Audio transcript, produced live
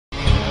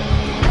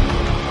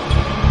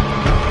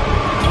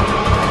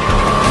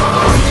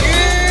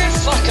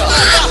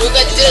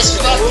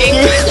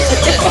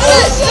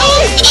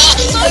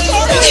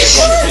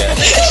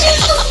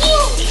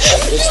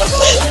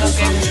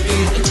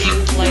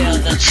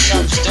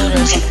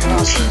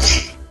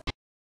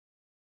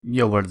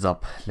Yo, what's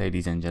up,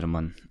 ladies and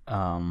gentlemen?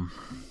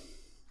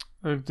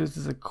 This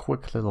is a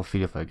quick little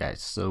video for you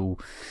guys. So,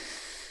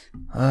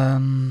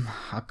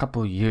 a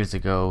couple years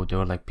ago, there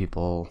were like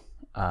people,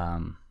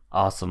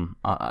 awesome.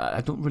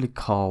 I don't really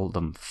call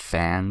them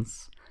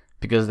fans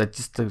because that's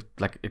just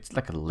like it's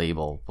like a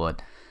label,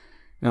 but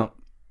you know,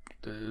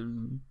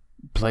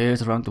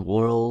 players around the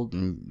world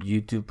and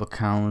YouTube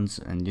accounts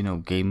and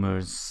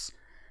gamers.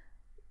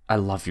 I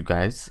love you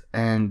guys,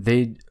 and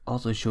they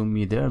also show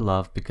me their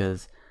love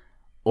because.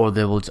 Or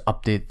they will just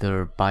update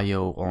their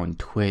bio on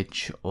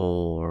Twitch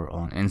or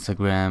on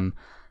Instagram,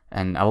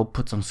 and I will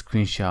put some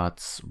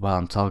screenshots while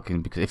I'm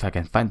talking, because if I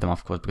can find them,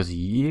 of course, because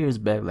years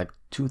back, like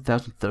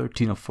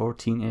 2013 or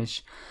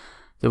 14-ish,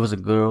 there was a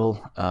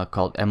girl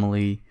called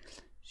Emily.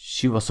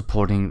 She was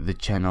supporting the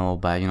channel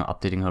by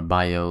updating her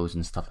bios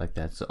and stuff like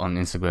that, so on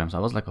Instagram. So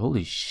I was like,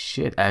 holy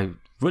shit, I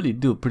really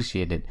do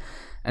appreciate it.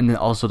 And then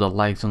also the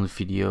likes on the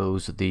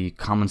videos, the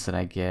comments that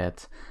I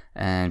get,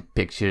 and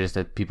pictures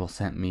that people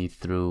sent me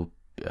through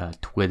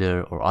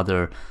Twitter or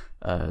other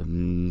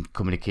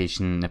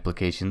communication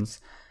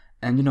applications.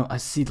 And I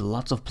see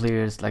lots of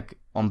players, like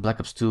on Black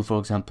Ops 2 for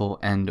example,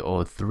 and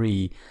or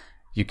 3,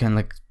 you can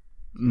like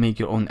make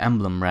your own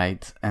emblem,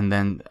 right? And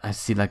then I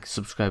see like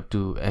subscribe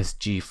to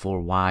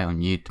SG4Y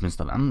on YouTube and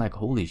stuff. I'm like,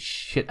 holy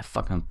shit, I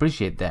fucking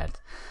appreciate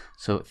that.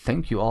 So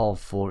thank you all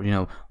for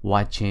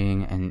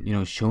watching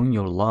and showing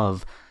your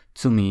love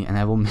to me, and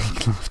I will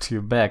make love to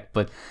you back.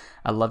 But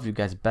I love you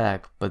guys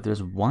back. But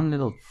there's one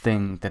little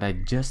thing that I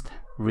just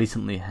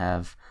recently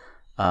have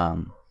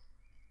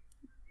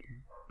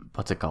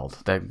what's it called,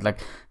 that like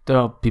there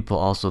are people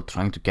also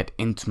trying to get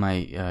into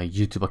my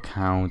YouTube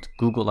account,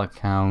 Google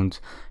account,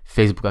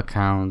 Facebook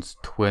accounts,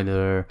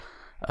 Twitter,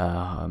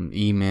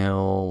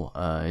 email,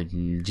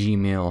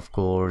 Gmail, of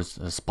course,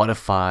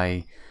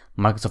 Spotify,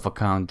 Microsoft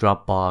account,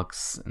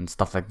 Dropbox, and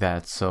stuff like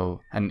that. So,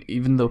 and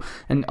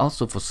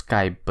also for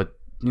Skype, but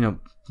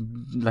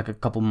like a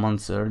couple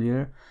months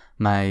earlier,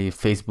 my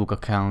Facebook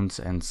account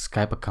and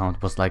Skype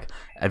account was like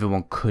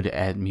everyone could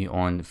add me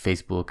on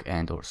Facebook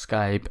and or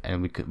Skype,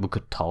 and we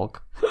could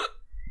talk.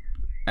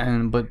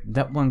 But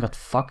that one got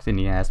fucked in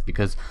the ass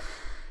because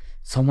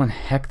someone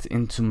hacked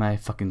into my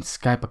fucking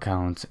Skype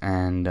account,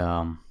 and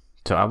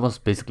so I was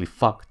basically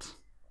fucked,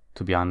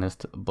 to be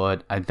honest.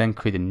 But I then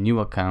created a new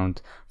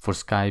account for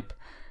Skype,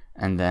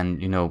 and then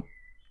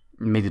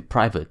made it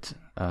private.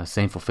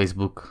 Same for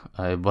Facebook.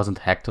 It wasn't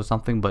hacked or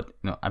something, but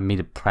I made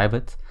it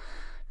private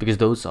because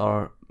those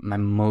are my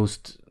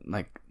most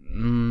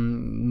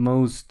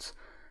most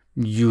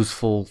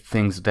useful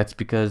things. That's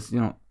because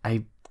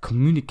I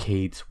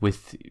communicate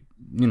with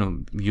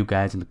you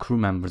guys and the crew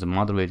members and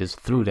moderators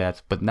through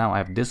that. But now I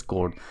have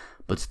Discord,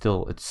 but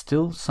still, it's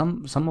still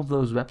some of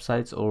those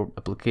websites or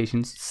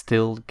applications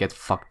still get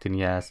fucked in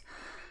the ass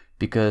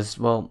because,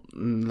 well,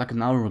 like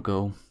an hour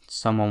ago,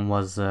 someone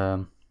was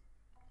what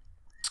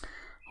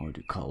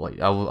do you call it?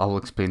 I will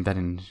explain that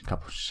in a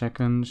couple of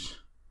seconds.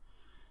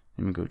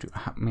 Let me go to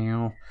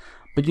Hotmail.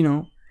 But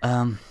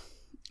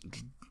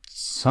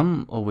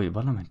oh wait,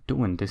 what am I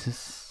doing? This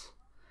is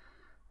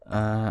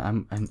I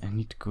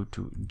need to go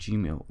to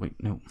Gmail. Wait,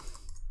 no.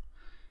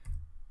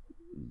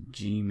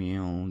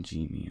 Gmail.com.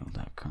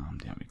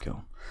 There we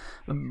go.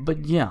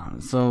 But yeah,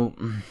 so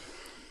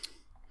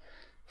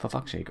for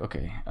fuck's sake,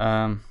 okay.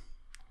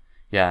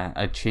 Yeah,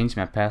 I changed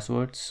my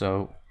password,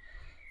 so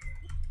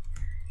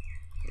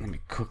let me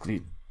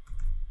quickly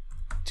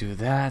do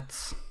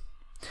that.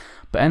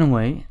 But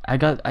anyway, I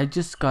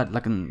just got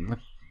like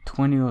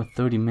 20 or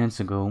 30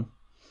 minutes ago,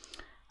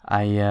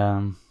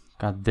 I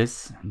got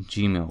this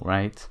Gmail,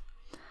 right?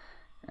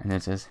 And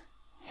it says,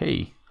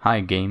 hey, hi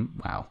game.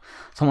 Wow,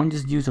 someone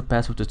just used a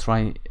password to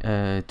try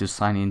to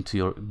sign into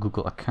your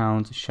Google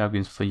account.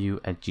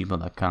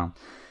 shoutouts@gmail.com.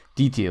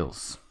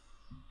 Details: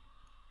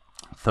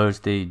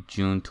 Thursday,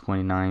 June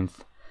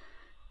 29th,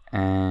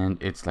 and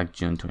it's like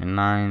June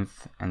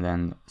 29th, and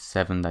then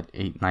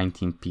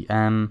 7:19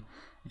 p.m.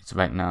 It's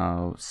right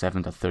now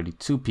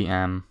 7:32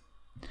 p.m.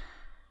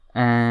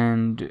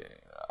 And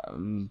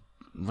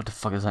what the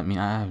fuck does that mean?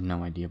 I have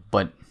no idea.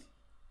 But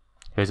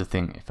here's the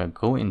thing: if I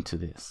go into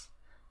this,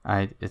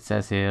 it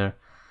says here,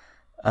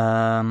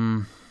 that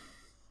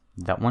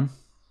one.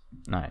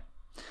 Alright.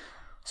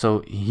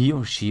 So he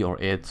or she or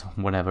it,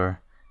 whatever,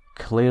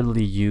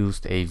 clearly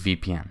used a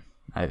VPN.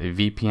 A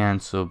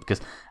VPN, so because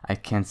I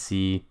can't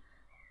see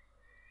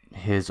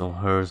his or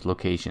hers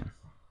location.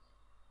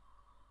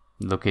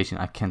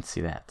 I can't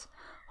see that.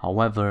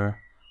 However,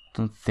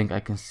 don't think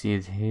I can see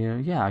it here.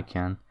 Yeah, I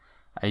can.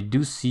 I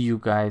do see you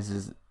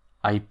guys'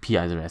 IP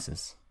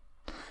addresses.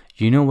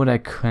 You know what I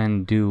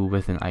can do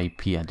with an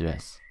IP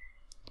address?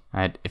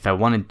 Right? If I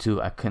wanted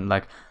to, I can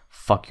like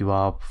fuck you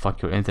up,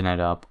 fuck your internet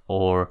up,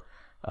 or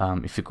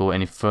if you go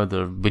any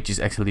further, which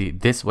is actually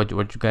this, what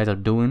you guys are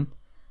doing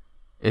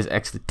is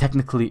actually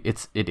technically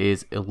it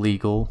is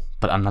illegal,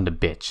 but I'm not a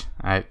bitch.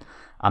 I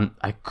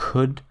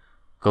could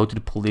go to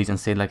the police and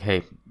say like,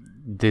 hey,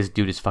 this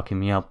dude is fucking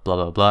me up, blah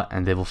blah blah,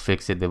 and they will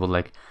fix it. They will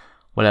like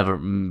whatever,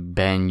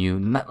 ban you,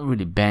 not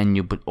really ban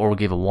you, but or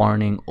give a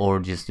warning, or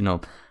just, you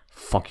know,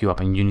 fuck you up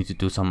and you need to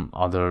do some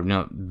other, you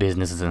know,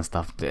 businesses and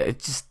stuff.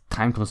 It's just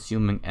time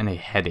consuming and a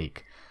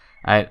headache.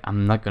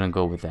 I'm not gonna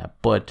go with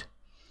that. But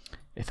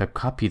if I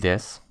copy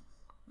this,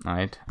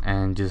 right,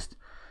 and just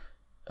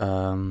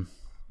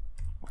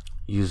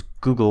use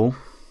Google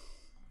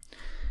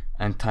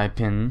and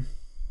type in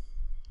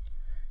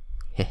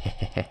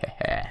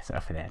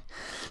sorry for that.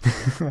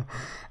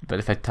 But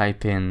if I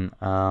type in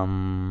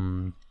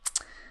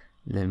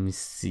let me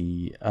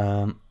see,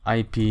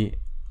 IP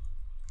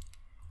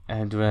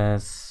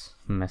address,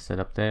 mess it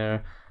up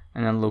there,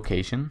 and then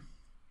location,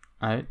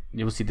 alright,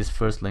 you will see this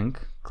first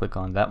link. Click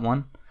on that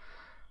one.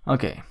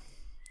 Okay,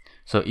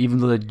 so even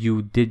though that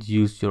you did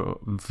use your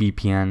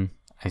VPN,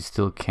 I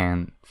still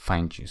can't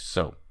find you.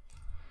 So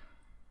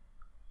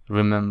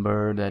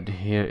remember that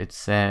here it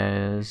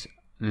says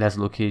last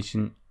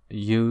location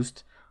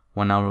used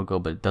 1 hour ago,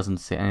 but it doesn't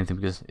say anything,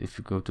 because if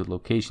you go to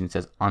location, it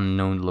says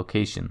unknown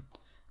location.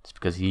 It's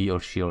because he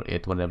or she or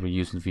it, whatever,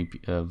 uses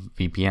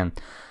VPN.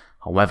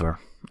 However,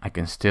 I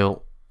can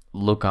still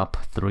look up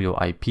through your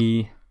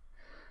IP,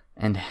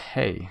 and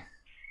hey,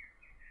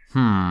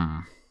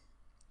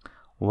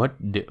 what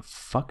the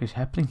fuck is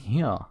happening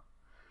here?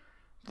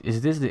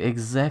 Is this the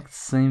exact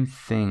same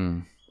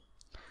thing?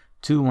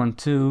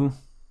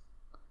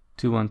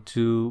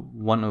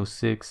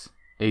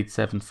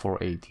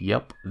 212.106.8748.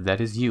 Yep, that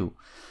is you.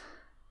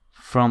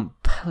 From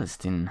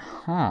Palestine,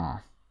 huh?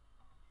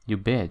 You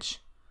bitch.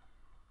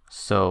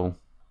 So,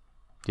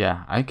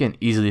 yeah, I can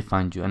easily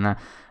find you, and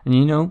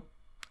you know,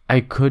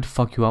 I could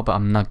fuck you up, but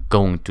I'm not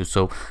going to.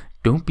 So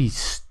don't be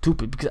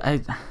stupid,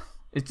 because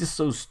it's just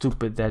so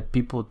stupid that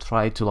people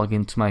try to log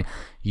into my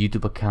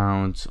YouTube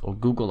account or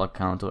Google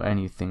account or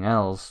anything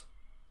else,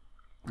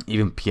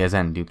 even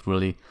PSN, dude,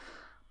 really.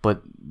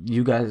 But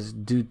you guys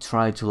do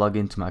try to log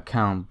into my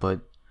account,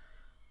 but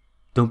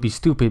don't be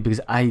stupid,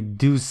 because I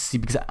do see,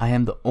 because I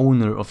am the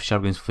owner of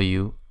Shoutouts for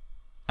you.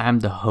 I am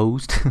the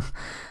host.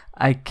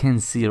 I can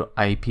see your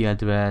IP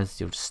address,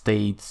 your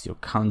states, your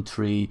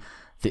country,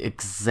 the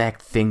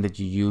exact thing that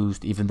you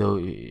used. Even though,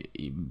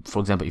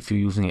 for example, if you're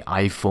using an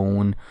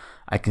iPhone,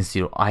 I can see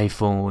your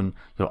iPhone's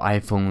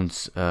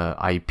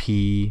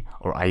IP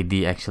or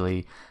ID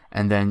actually,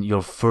 and then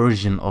your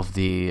version of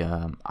the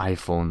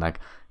iPhone. Like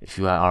if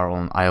you are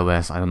on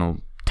iOS, I don't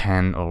know,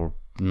 10 or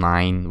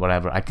 9,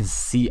 whatever, I can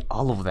see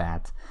all of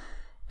that,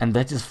 and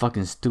that's just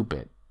fucking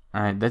stupid.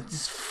 Alright, that's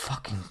just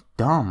fucking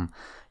dumb.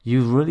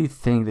 You really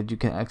think that you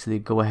can actually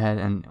go ahead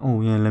and,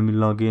 oh yeah, let me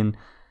log in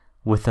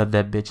without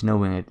that bitch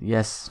knowing it?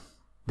 Yes,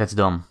 that's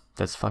dumb.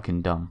 That's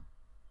fucking dumb.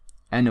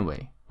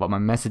 Anyway, what my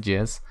message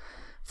is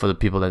for the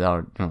people that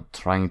are, you know,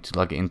 trying to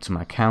log into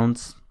my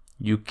accounts,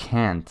 you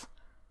can't.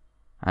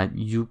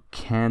 You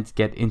can't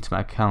get into my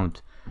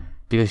account,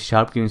 because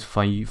Shoutouts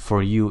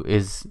for you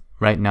is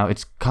right now,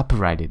 it's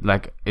copyrighted.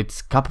 Like,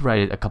 it's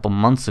copyrighted a couple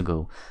months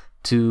ago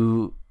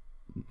to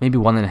maybe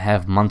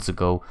 1.5 months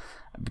ago,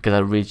 because I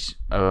reached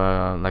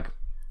like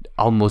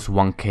almost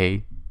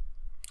 1K.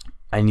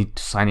 I need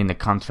to sign in a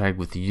contract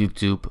with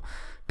YouTube,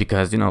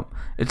 because, you know,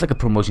 it's like a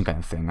promotion kind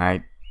of thing,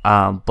 right?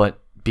 But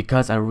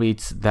because I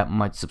reached that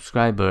much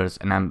subscribers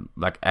and I'm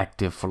like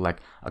active for like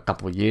a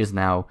couple of years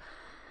now,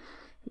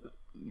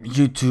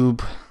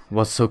 YouTube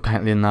was so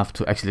kindly enough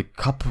to actually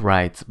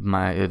copyright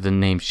the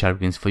name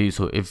Shoutouts for you.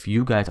 So if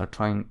you guys are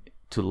trying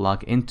to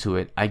log into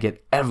it, I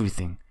get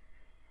everything.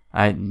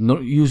 I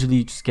not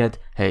usually just get,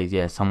 hey,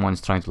 yeah,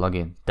 someone's trying to log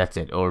in, that's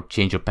it, or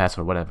change your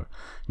password, whatever.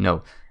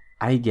 No,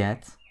 I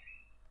get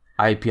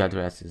IP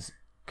addresses,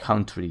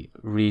 country,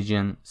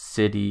 region,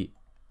 city,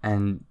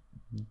 and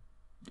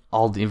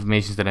all the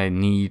information that I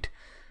need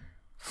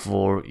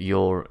for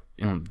your,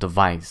 you know,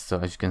 device. So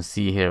as you can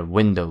see here,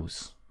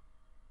 Windows,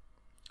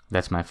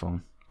 that's my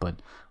phone,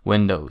 but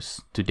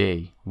Windows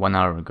today, 1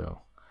 hour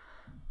ago.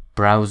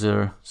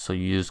 Browser, so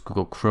you use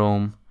Google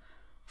Chrome,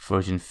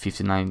 version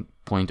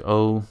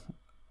 59.0,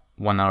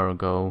 1 hour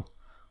ago.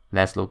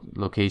 Last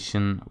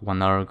location,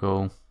 1 hour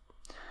ago.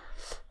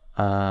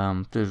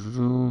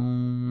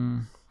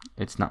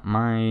 It's not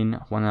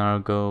mine, 1 hour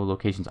ago.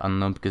 Location's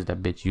unknown, because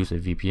that bitch used a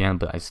VPN,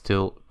 but I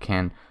still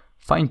can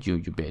find you,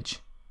 you bitch.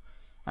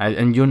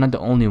 And you're not the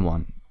only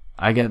one.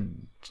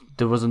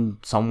 There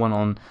wasn't someone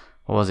on,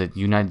 what was it,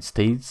 United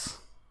States?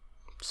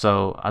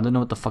 So I don't know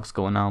what the fuck's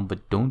going on,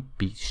 but don't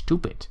be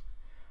stupid.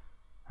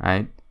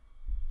 Alright?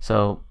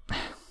 So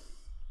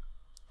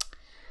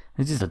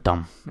it's just a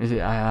dumb.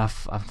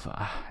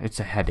 It's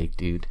a headache,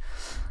 dude.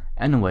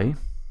 Anyway,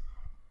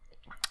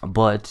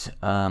 but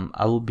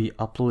I will be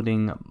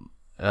uploading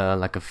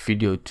like a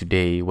video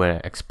today where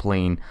I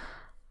explain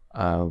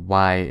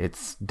why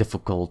it's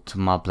difficult to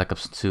mod Black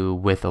Ops 2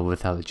 with or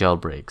without a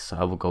jailbreak. So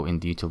I will go in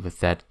detail with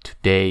that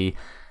today.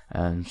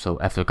 So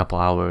after a couple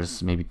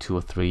hours, maybe 2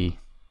 or 3,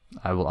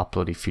 I will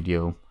upload a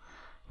video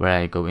where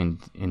I go in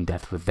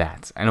depth with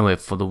that. Anyway,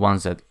 for the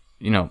ones that,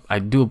 you know, I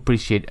do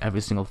appreciate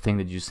every single thing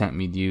that you sent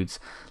me, dudes.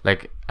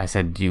 Like I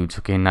said, dudes,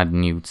 okay, not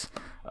nudes.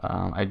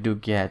 I do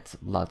get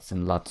lots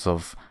and lots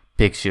of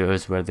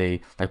pictures where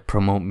they like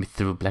promote me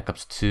through Black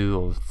Ops 2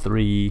 or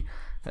 3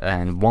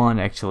 and 1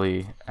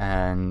 actually,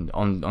 and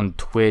on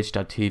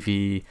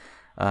Twitch.tv.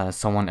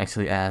 Someone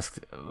actually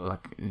asked,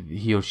 like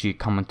he or she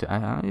commented,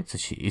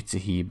 it's a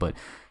he, but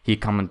he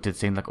commented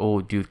saying like,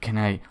 oh dude, can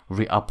I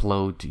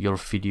re-upload your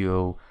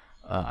video?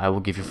 I will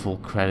give you full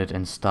credit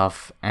and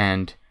stuff.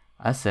 And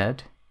I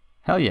said,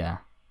 hell yeah,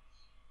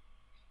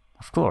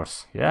 of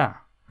course, yeah,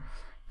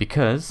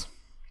 because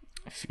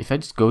if I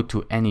just go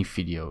to any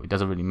video, it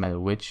doesn't really matter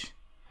which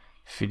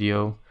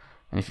video,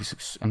 and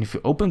if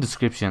you open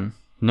description,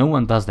 no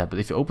one does that, but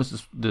if you open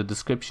the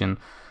description,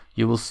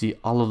 you will see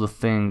all of the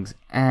things,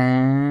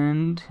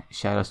 and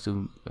shoutouts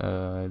to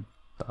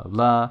blah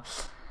blah,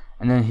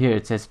 and then here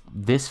it says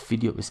this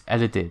video is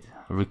edited,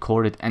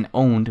 recorded, and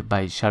owned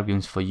by Sharp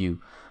Games for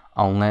You,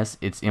 unless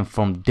it's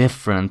informed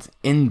different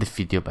in the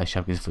video by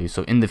Sharp Games for You.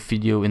 So in the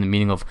video, in the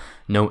meaning of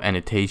no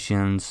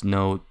annotations,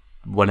 no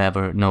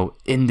whatever, no,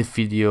 in the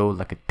video,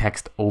 like a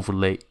text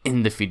overlay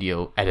in the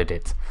video,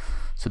 edited.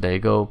 So there you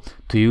go.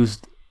 To use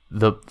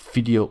the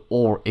video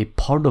or a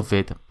part of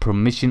it,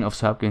 permission of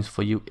Sharp Games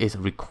for You is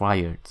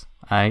required.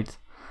 Alright,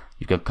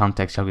 you can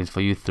contact Sharp Games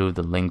for You through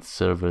the linked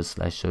servers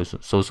 /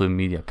 social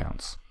media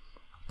accounts.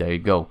 There you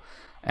go.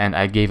 And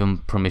I gave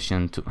him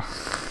permission to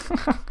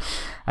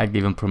I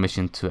gave him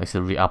permission to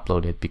actually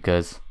re-upload it,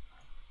 because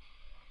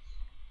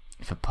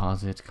if I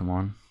pause it, come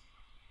on,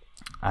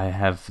 I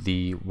have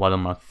the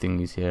watermark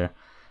thingies here.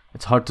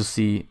 It's hard to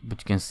see,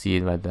 but you can see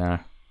it right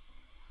there.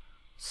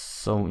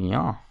 So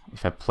yeah,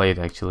 if I play it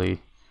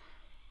actually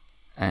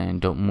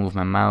and don't move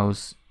my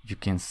mouse, you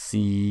can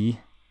see,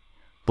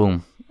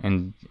 boom,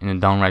 and in the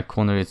down right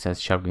corner it says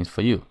Sharp Games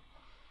for You.